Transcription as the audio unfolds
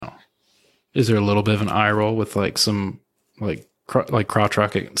Is there a little bit of an eye roll with like some like crotch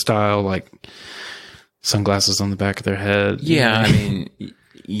rocket style, like sunglasses on the back of their head? Yeah, I mean,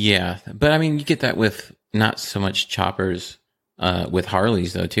 yeah, but I mean, you get that with not so much choppers, with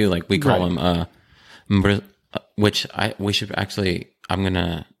Harleys though too. Like we call them, which we should actually. I'm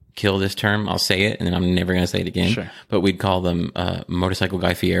gonna kill this term. I'll say it, and then I'm never gonna say it again. Sure. But we'd call them motorcycle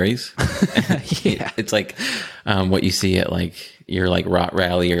Guy Fieri's. Yeah. It's like what you see at like your like Rot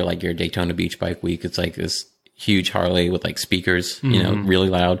Rally or like your Daytona Beach Bike Week. It's like this huge Harley with like speakers, you know, really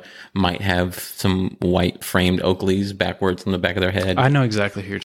loud. Might have some white framed Oakleys backwards on the back of their head. I know exactly who you're